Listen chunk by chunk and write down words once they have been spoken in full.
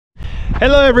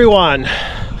Hello everyone.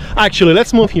 Actually,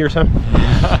 let's move here, Sam,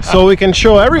 so we can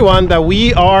show everyone that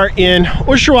we are in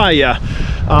Ushuaia.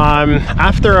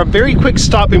 After a very quick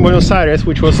stop in Buenos Aires,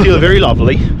 which was still very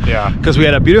lovely. Yeah. Because we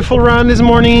had a beautiful run this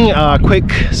morning, a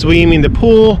quick swim in the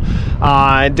pool.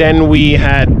 Then we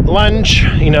had lunch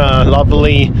in a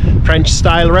lovely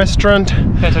French-style restaurant.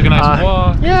 Yeah, took a nice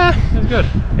walk. Yeah. It was good.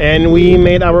 And we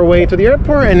made our way to the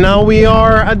airport, and now we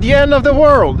are at the end of the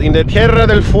world, in the Tierra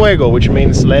del Fuego, which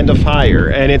means land of fire.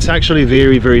 And it's actually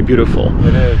very, very beautiful.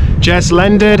 It is. Just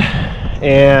landed,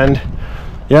 and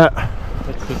yeah.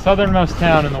 It's the southernmost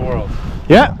town in the world.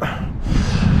 Yeah.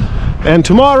 And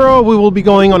tomorrow we will be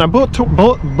going on a boat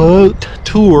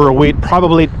tour with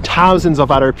probably thousands of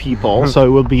other people, so it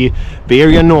will be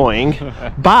very annoying.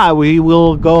 But we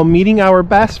will go meeting our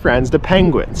best friends, the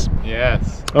penguins.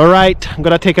 Yes. All right, I'm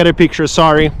gonna take other pictures.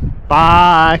 Sorry.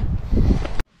 Bye.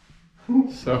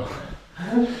 So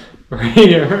we're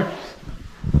here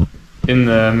in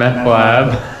the meth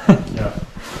lab. Yeah.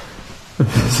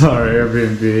 This is our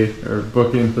Airbnb or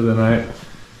booking for the night.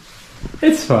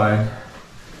 It's fine.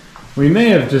 We may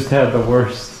have just had the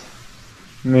worst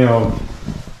meal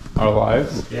of our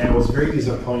lives. Yeah, it was very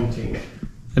disappointing.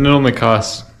 And it only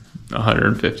cost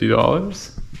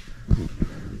 $150.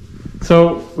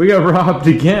 So we got robbed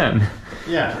again.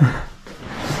 Yeah.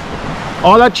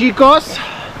 Hola chicos.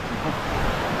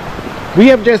 We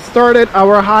have just started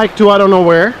our hike to I don't know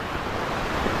where.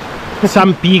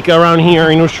 Some peak around here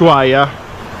in Ushuaia.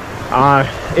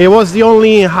 It was the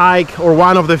only hike, or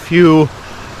one of the few,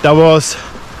 that was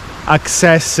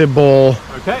accessible.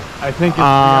 Okay, I think it's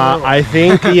I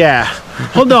think, yeah.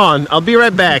 Hold on, I'll be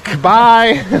right back.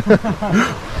 Bye.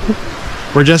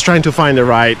 We're just trying to find the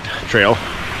right trail.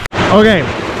 Okay,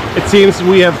 it seems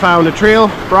we have found a trail,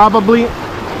 probably.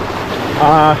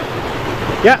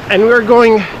 Yeah, and we're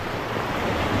going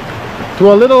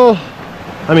to a little,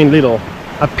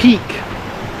 a peak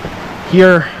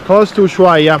here close to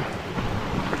Ushuaia,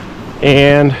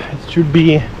 and it should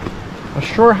be a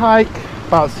short hike,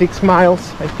 about 6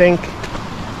 miles, I think.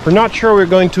 We're not sure we're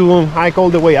going to hike all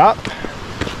the way up,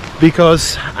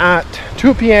 because at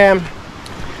 2 p.m.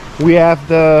 we have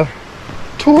the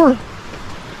tour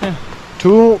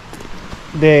to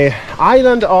the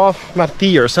island of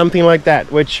Martillo or something like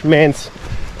that, which means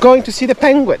going to see the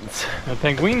penguins. The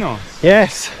penguinos.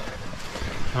 Yes.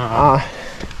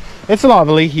 It's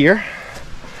lovely here.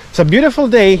 It's a beautiful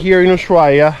day here in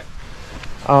Ushuaia.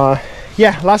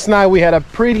 Yeah, last night we had a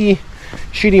pretty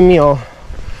shitty meal,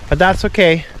 but that's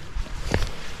okay.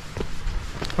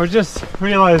 We're just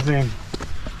realizing,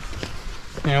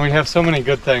 we have so many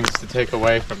good things to take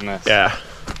away from this. Yeah.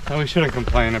 And we shouldn't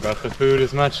complain about the food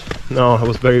as much. No, it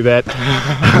was very bad.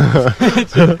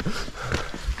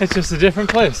 It's just a different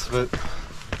place, but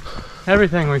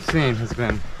everything we've seen has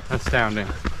been astounding.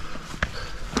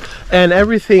 And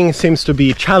everything seems to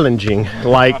be challenging,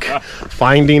 like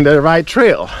finding the right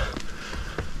trail.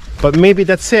 But maybe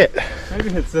that's it. Maybe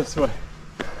it's this way.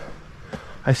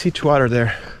 I see 2 otter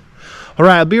there. All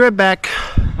right, I'll be right back.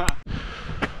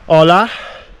 Hola.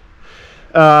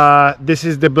 This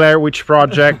is the Blair Witch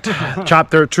Project,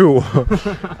 chapter 2.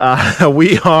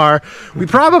 We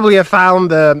probably have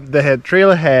found the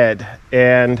trailhead,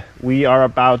 and we are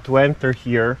about to enter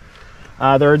here.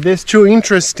 There are these 2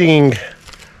 interesting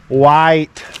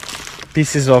white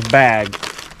pieces of bag,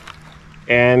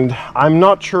 and I'm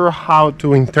not sure how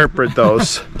to interpret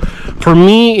those. For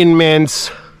me, it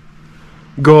means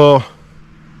go.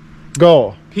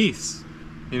 Peace,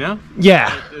 Yeah.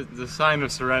 The sign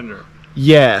of surrender.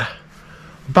 Yeah,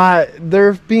 but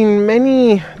there have been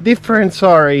many different,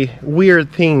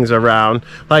 weird things around.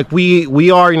 Like we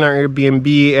are in our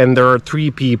Airbnb, and there are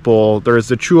 3 people. There's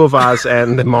the 2 of us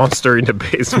and the monster in the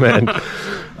basement.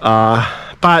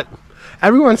 But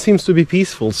everyone seems to be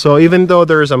peaceful. So even though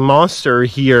there's a monster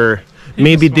here,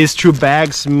 maybe these 2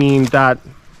 bags mean that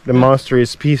the monster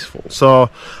is peaceful. So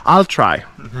I'll try.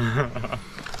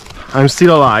 I'm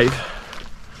still alive.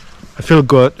 I feel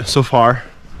good so far.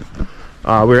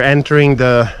 We're entering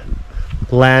the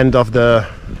land of the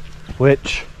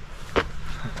witch,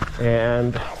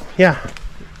 and yeah,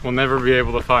 we'll never be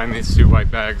able to find these 2 white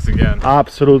bags again.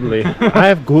 Absolutely. I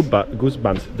have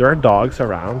goosebumps. There are dogs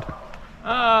around.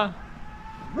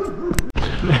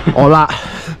 Hola.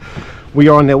 We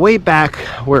are on the way back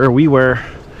where we were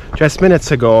just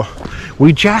minutes ago.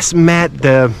 We just met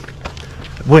the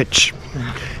witch,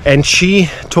 and she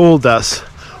told us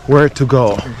where to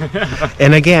go.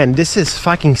 And again, this is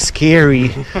fucking scary,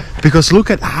 because look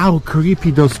at how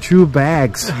creepy those 2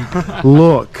 bags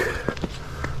look.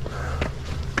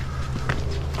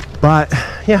 But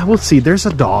yeah, we'll see. There's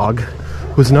a dog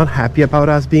who's not happy about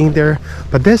us being there,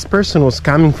 but this person was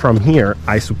coming from here,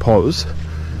 I suppose.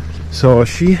 So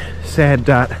she said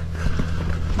that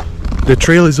the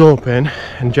trail is open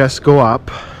and just go up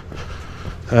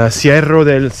Cerro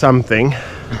del something.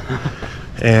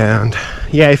 And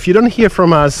yeah, if you don't hear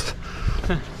from us,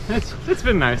 it's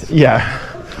been nice. Yeah,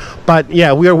 but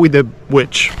yeah, we are with the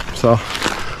witch. So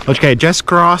okay,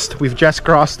 we've just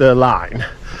crossed the line.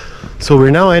 So we're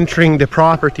now entering the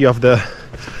property of the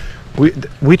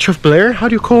Witch of Blair? How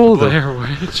do you call it? Blair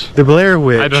Witch? The Blair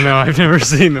Witch. I don't know, I've never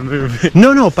seen the movie.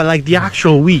 No, but like the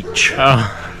actual witch. Oh.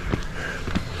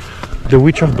 The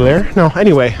Witch of Blair? No,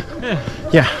 anyway.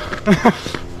 Yeah.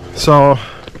 So,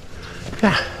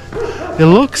 yeah. It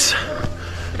looks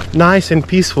nice and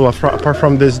peaceful apart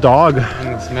from this dog.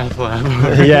 In this meth lab.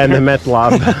 Yeah, in the meth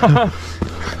lab.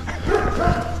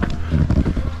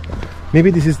 Maybe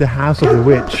this is the house of the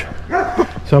witch.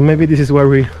 So maybe this is where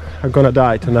we are gonna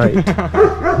die tonight.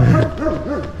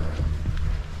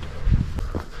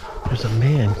 There's a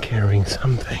man carrying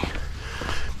something.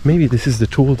 Maybe this is the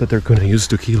tool that they're gonna use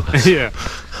to kill us. Yeah.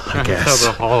 I guess. Tell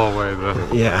the hallway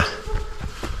though. Yeah.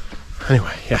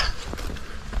 Anyway, yeah.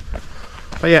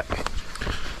 But yeah.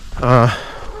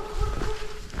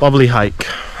 Lovely hike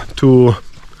to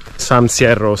San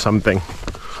Cerro something.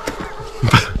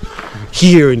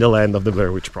 Here in the land of the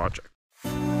Blair Witch Project.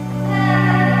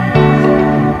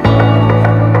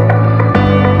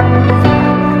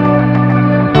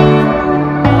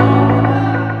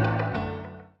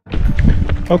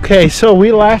 Okay, so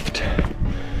we left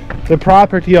the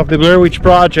property of the Blair Witch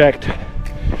Project.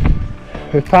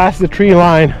 We passed the tree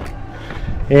line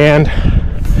and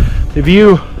the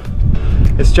view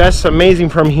is just amazing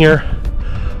from here,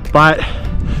 but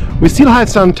we still have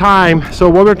some time, so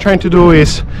what we're trying to do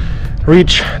is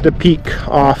reach the peak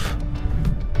of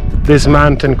this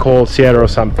mountain called Cerro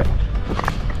something.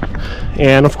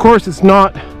 And of course it's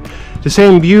not the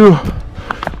same view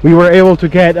we were able to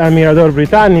get at Mirador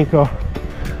Britannico,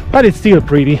 but it's still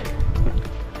pretty.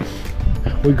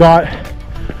 We got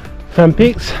some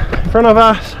peaks in front of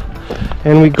us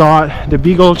and we got the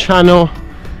big old channel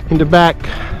in the back.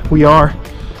 We are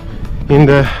in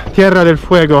the Tierra del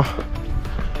Fuego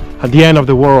at the end of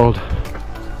the world.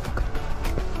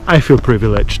 I feel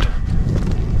privileged.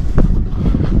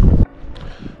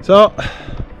 So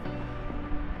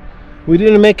we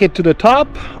didn't make it to the top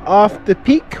of the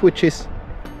peak, which is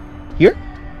here,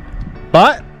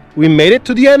 but we made it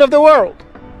to the end of the world.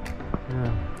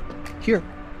 Yeah. Here.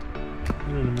 What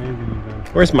an amazing event.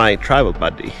 Where's my travel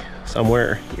buddy?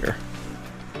 Somewhere here.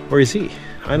 Where is he?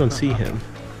 I don't see him.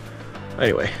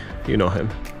 Anyway, you know him,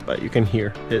 but you can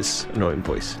hear his annoying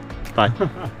voice. Bye.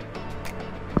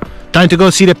 Time to go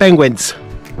see the penguins.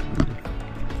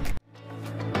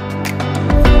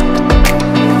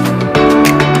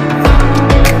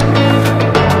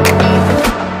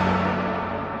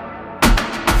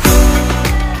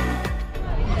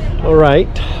 All right,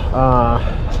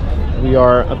 we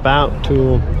are about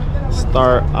to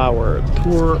start our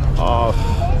tour of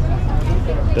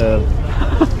the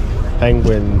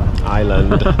Penguin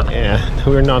Island, and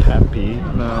we're not happy.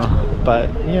 No. But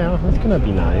yeah, it's gonna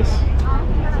be nice.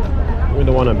 We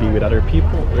don't want to be with other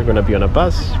people. We're gonna be on a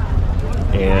bus,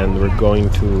 and we're going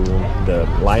to the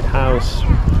lighthouse,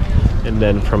 and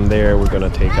then from there we're gonna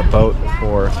take a boat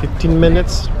for 15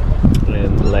 minutes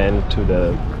and land to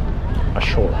the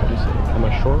ashore. How do you say? Come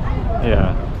ashore?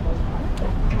 Yeah.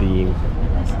 The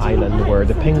island where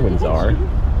the penguins are,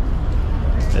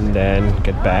 and then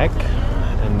get back,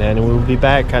 and then we'll be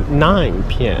back at 9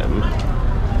 p.m.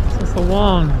 It's so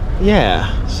long.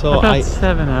 Yeah, so I thought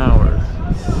 7 hours.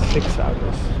 6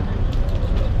 hours.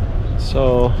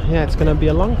 So yeah, it's gonna be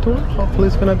a long tour. Hopefully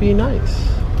it's gonna be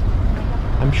nice.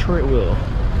 I'm sure it will.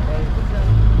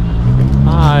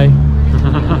 Bye.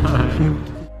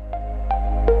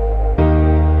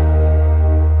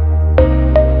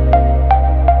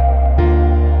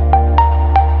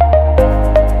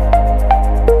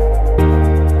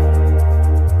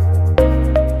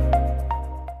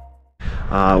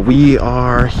 We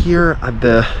are here at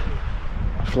the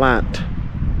flat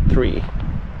 3,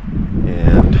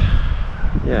 and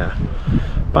yeah,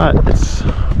 but it's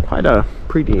quite a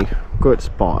pretty good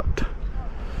spot.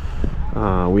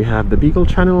 We have the Beagle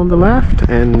Channel on the left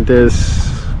and this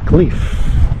cliff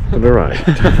to the right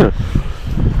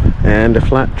and the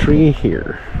flat tree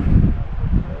here.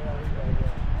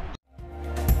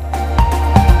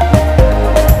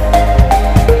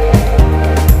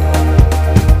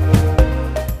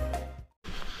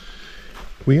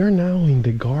 We are now in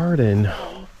the garden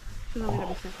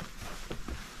of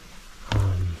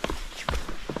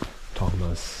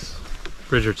Thomas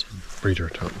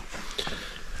Bridgerton.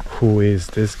 who is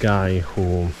this guy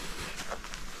who...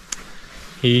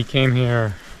 He came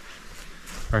here,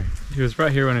 or he was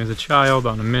right here when he was a child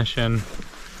on a mission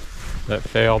that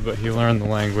failed, but he learned the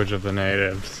language of the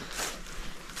natives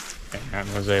and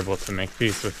was able to make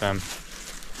peace with them.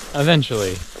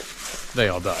 Eventually, they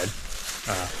all died.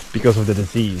 Because of the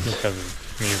disease. Because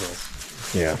of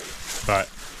measles. Yeah. But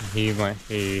he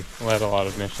led a lot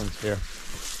of missions here.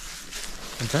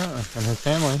 Apparently, and his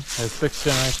family, his 6th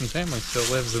generation family,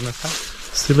 still lives in this house.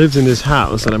 Still lives in this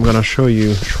house that I'm gonna show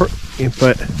you shortly,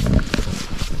 but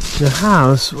the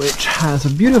house, which has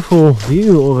a beautiful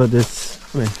view over this,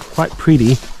 I mean, quite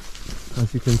pretty,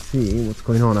 as you can see. What's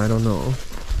going on, I don't know.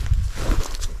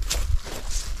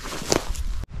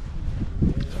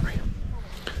 Sorry.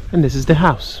 And this is the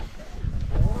house.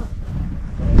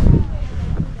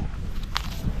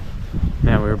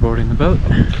 Now we're boarding the boat.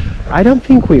 I don't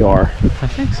think we are. I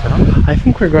think so. I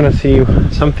think we're gonna see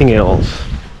something else.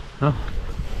 Oh.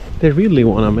 They really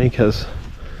want to make us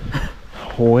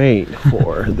wait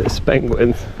for this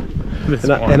penguin.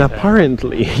 And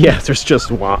apparently, yes, there's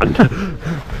just one.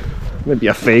 Maybe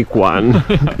a fake one.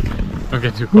 Don't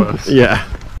get too close. Yeah.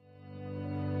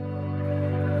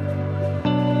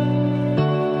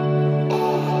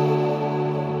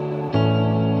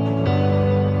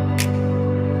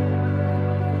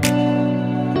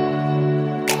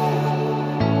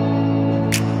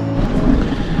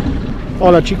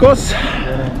 Hola chicos.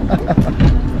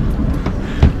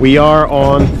 We are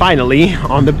finally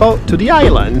on the boat to the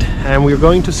island, and we're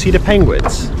going to see the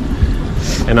penguins.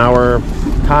 And our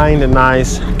kind and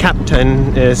nice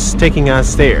captain is taking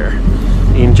us there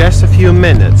in just a few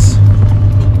minutes.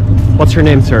 What's your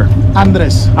name, sir?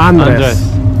 Andres. Andres.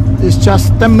 It's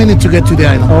just 10 minutes to get to the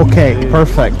island. Okay,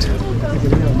 perfect.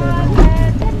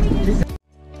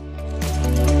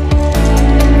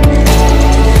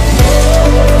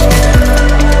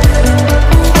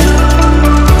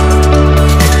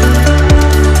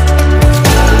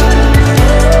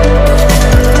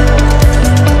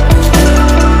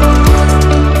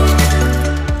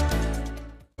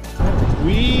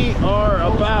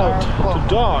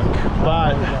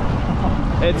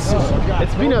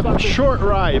 It's been a short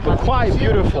ride, but quite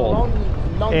beautiful.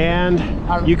 And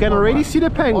you can already see the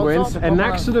penguins, and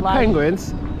next to the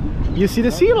penguins you see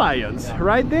the sea lions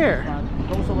right there.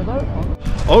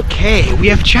 Okay, we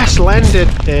have just landed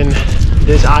in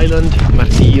this island,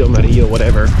 Martillo,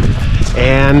 whatever,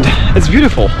 and it's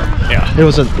beautiful. Yeah. It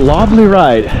was a lovely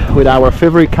ride with our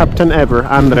favorite captain ever,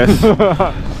 Andres.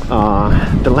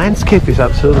 The landscape is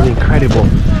absolutely incredible,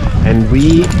 and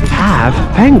we have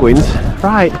penguins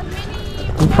right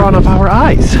in front of our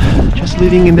eyes, just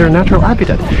living in their natural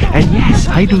habitat. And yes,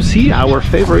 I do see our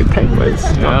favorite penguins,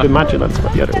 not the Magellans,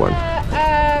 but the other one.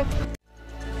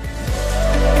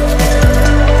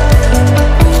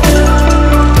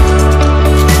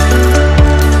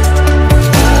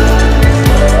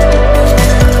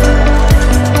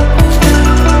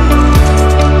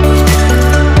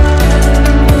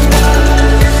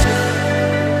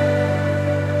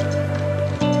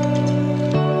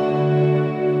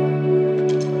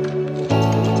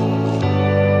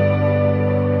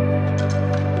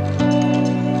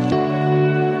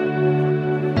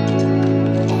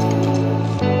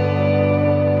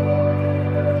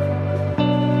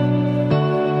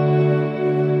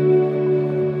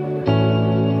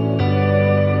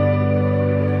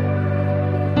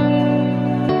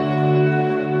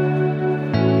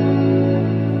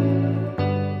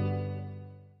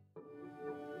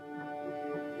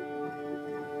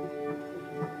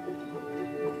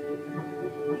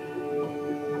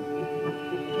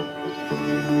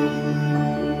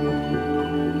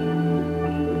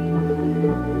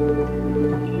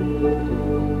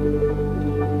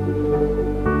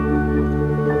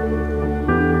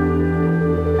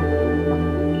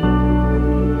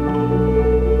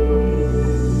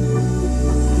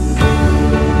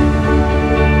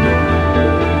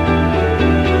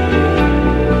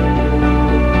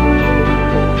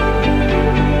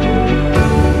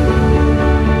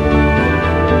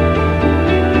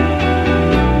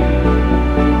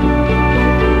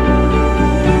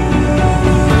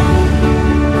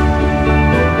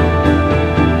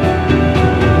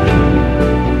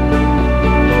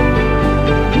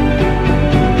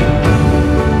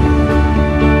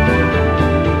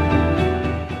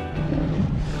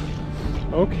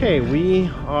 Okay, we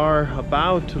are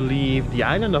about to leave the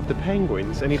island of the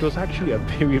penguins, and it was actually a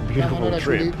very beautiful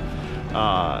trip.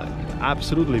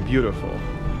 Absolutely beautiful.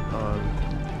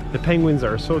 The penguins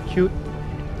are so cute,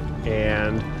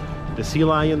 and the sea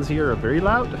lions here are very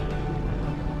loud,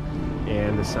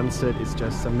 and the sunset is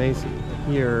just amazing.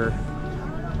 Here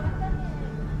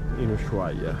in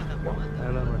Ushuaia.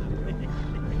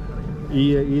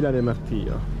 Isla de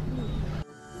Martillo.